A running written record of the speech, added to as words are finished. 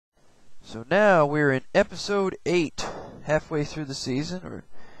So now we're in episode 8, halfway through the season, or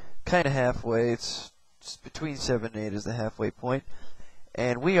kind of halfway. It's between 7 and 8 is the halfway point.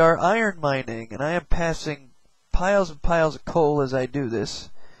 And we are iron mining, and I am passing piles and piles of coal as I do this.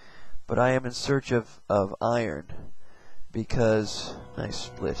 But I am in search of iron, because... nice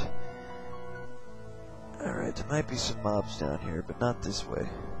split. Alright, there might be some mobs down here, but not this way.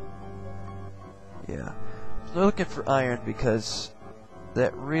 Yeah. I'm looking for iron because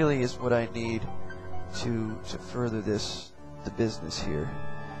that really is what I need to further the business here.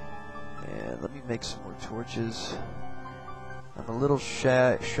 And let me make some more torches. I'm a little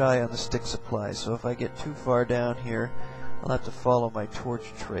shy on the stick supply, so if I get too far down here, I'll have to follow my torch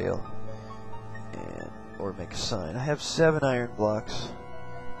trail or make a sign. I have 7 iron blocks.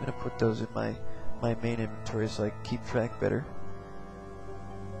 I'm going to put those in my main inventory so I can keep track better.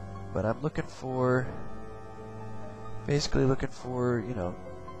 But I'm looking for, basically looking for, you know,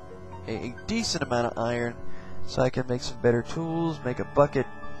 a decent amount of iron so I can make some better tools, make a bucket.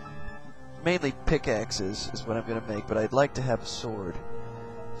 Mainly pickaxes is what I'm going to make, but I'd like to have a sword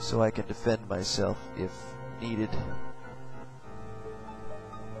so I can defend myself if needed.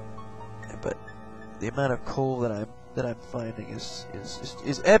 But the amount of coal that I'm finding is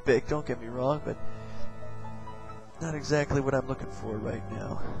epic, don't get me wrong, but not exactly what I'm looking for right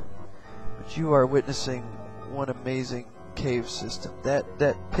now. But you are witnessing one amazing cave system. That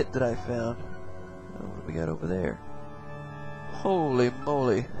pit that I found. Oh, what do we got over there? Holy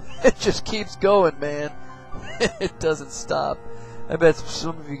moly. It just keeps going, man. It doesn't stop. I bet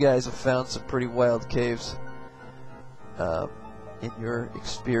some of you guys have found some pretty wild caves in your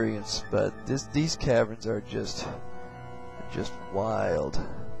experience, but these caverns are just wild.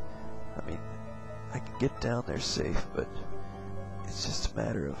 I mean, I can get down there safe, but it's just a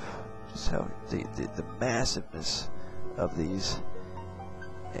matter of just how the massiveness of these.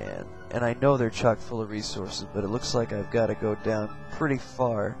 And I know they're chock full of resources, but it looks like I've got to go down pretty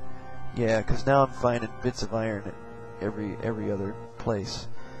far. Yeah, because now I'm finding bits of iron at every other place.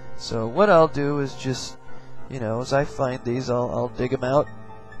 So what I'll do is just, you know, as I find these, I'll dig them out.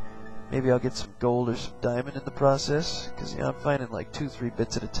 Maybe I'll get some gold or some diamond in the process, because, you know, I'm finding like 2-3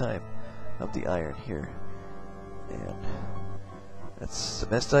 bits at a time of the iron here. And that's the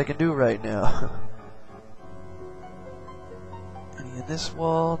best I can do right now. Any in this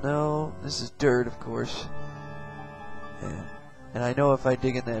wall? No. This is dirt, of course. And I know if I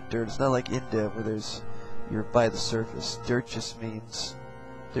dig in that dirt, it's not like in Dev where you're by the surface. Dirt just means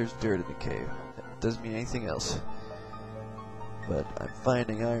there's dirt in the cave. It doesn't mean anything else. But I'm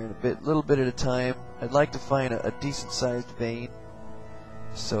finding iron a little bit at a time. I'd like to find a decent sized vein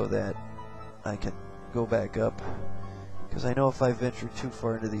so that I can go back up. Because I know if I venture too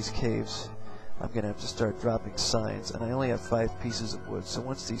far into these caves, I'm going to have to start dropping signs, and I only have 5 pieces of wood, so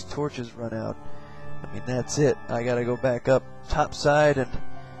once these torches run out, I mean, that's it. I got to go back up topside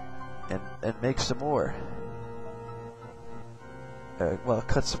and make some more. Well,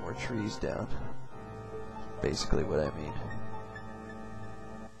 cut some more trees down. Basically what I mean.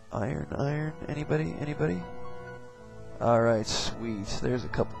 Iron, anybody? Alright, sweet. There's a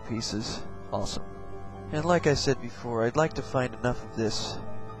couple pieces. Awesome. And like I said before, I'd like to find enough of this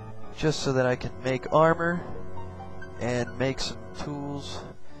just so that I can make armor and make some tools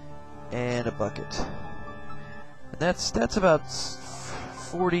and a bucket. And that's about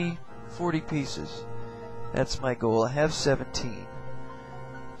 40 pieces. That's my goal. I have 17.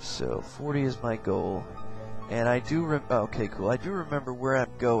 So 40 is my goal. And I do okay, cool. I do remember where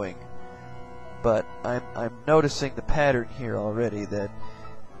I'm going. But I'm noticing the pattern here already, that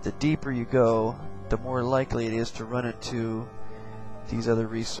the deeper you go, the more likely it is to run into these other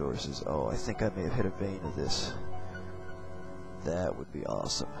resources. Oh, I think I may have hit a vein of this. That would be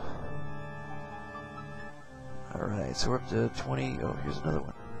awesome. Alright, so we're up to 20. Oh, here's another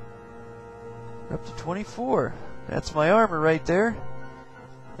one. We're up to 24. That's my armor right there.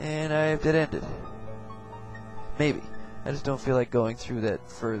 And I have dead-ended. Maybe. I just don't feel like going through that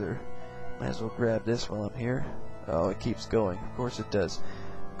further. Might as well grab this while I'm here. Oh, it keeps going. Of course it does.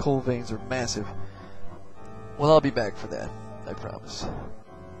 Coal veins are massive. Well, I'll be back for that. I promise.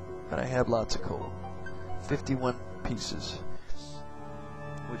 But I have lots of coal. 51 pieces.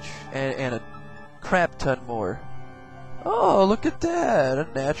 And a crap ton more. Oh, look at that! A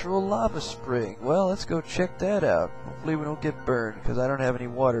natural lava spring. Well, let's go check that out. Hopefully we don't get burned, because I don't have any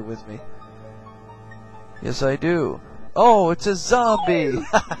water with me. Yes, I do. Oh, it's a zombie!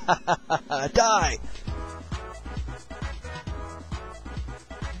 Die!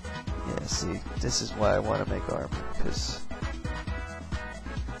 Yeah, see, this is why I want to make armor, because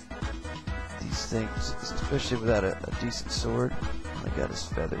these things, especially without a decent sword, oh my god, his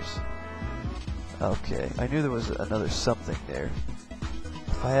feathers. Okay, I knew there was another something there.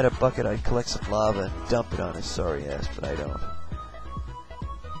 If I had a bucket, I'd collect some lava and dump it on his sorry ass, but I don't.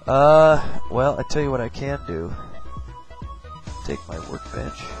 Well, I tell you what I can do. Take my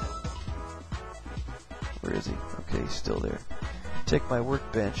workbench. Where is he? Okay, he's still there. Take my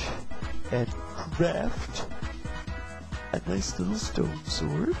workbench and craft a nice little stone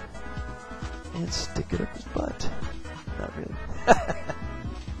sword and stick it up his butt. Not really.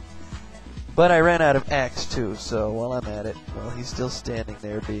 But I ran out of axe too, so while I'm at it, well, he's still standing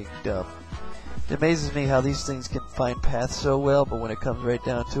there being dumb. It amazes me how these things can find paths so well, but when it comes right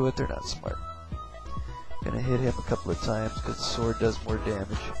down to it, they're not smart. Gonna hit him a couple of times because the sword does more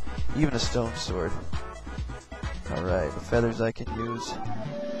damage, even a stone sword. Alright, the feathers I can use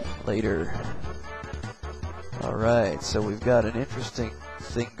later. Alright, so we've got an interesting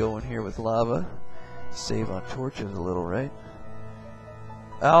thing going here with lava. Save on torches a little, right?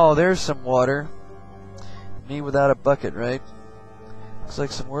 Oh, there's some water. Me without a bucket, right? Looks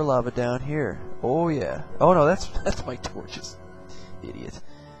like some more lava down here. Oh yeah. Oh no, that's my torches. Idiot.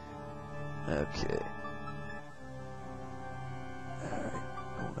 Okay. Alright,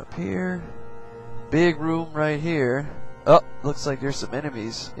 going up here. Big room right here. Oh, looks like there's some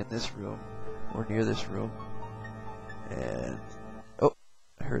enemies in this room. Or near this room. And oh,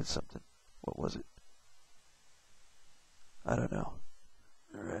 I heard something. What was it? I don't know.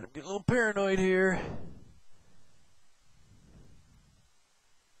 Alright, I'm getting a little paranoid here.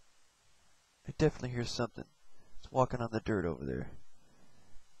 I definitely hear something. It's walking on the dirt over there.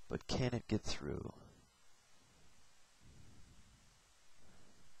 But can it get through?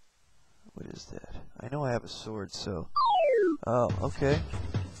 What is that? I know I have a sword, so... Oh, okay.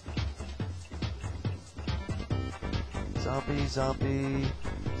 Zombie, zombie,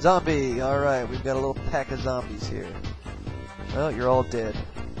 zombie! Alright, we've got a little pack of zombies here. Well, you're all dead.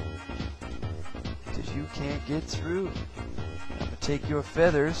 Because you can't get through. I'm going to take your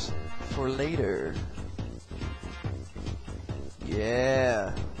feathers for later.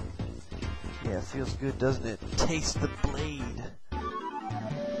 Yeah. Yeah, it feels good, doesn't it? Taste the blade. And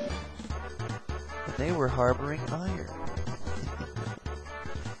they were harboring iron.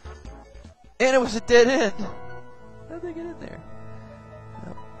 And it was a dead end. How'd they get in there?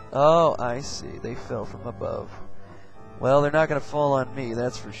 Oh, I see. They fell from above. Well, they're not going to fall on me,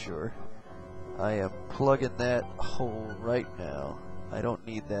 that's for sure. I am plugging that hole right now. I don't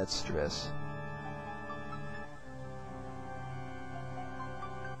need that stress.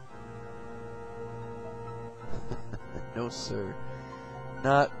 No, sir.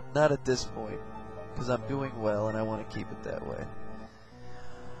 Not at this point. Because I'm doing well and I want to keep it that way.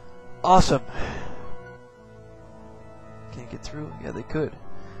 Awesome. Can't get through? Yeah, they could.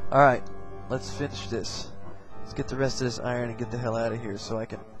 Alright, let's finish this. Let's get the rest of this iron and get the hell out of here so I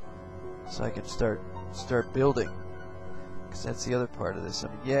can start building. Because that's the other part of this. I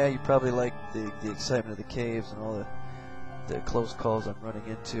mean, yeah, you probably like the excitement of the caves and all the close calls I'm running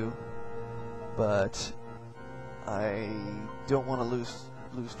into, but I don't want to lose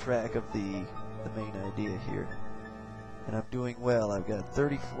track of the main idea here. And I'm doing well. I've got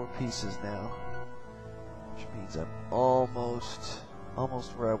 34 pieces now, which means I'm almost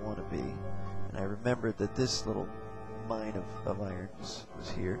where I want to be. And I remembered that this little mine of iron was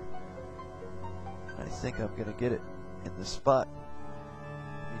here. I think I'm going to get it in this spot.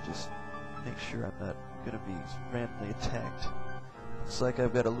 Let me just make sure I'm not going to be randomly attacked. Looks like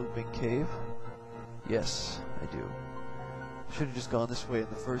I've got a looping cave. Yes, I do. Should have just gone this way in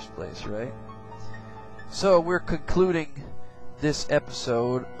the first place, right? So we're concluding this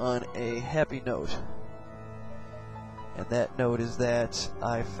episode on a happy note. And that note is that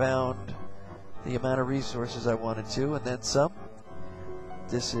I found the amount of resources I wanted to, and then some.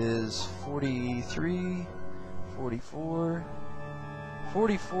 This is 43, 44,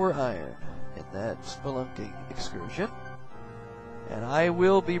 44 iron in that spelunking excursion. And I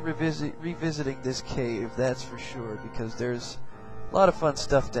will be revisiting this cave, that's for sure, because there's a lot of fun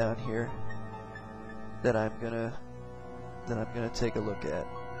stuff down here that I'm gonna take a look at.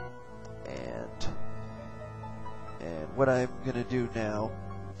 And what I'm gonna do now,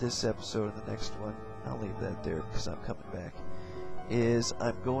 this episode and the next one, I'll leave that there because I'm coming back, is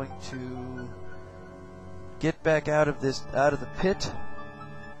I'm going to get back out of the pit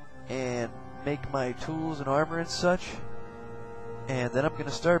and make my tools and armor and such, and then I'm going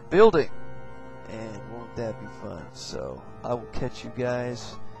to start building, and won't that be fun? So I will catch you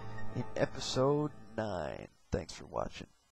guys in episode 9. Thanks for watching.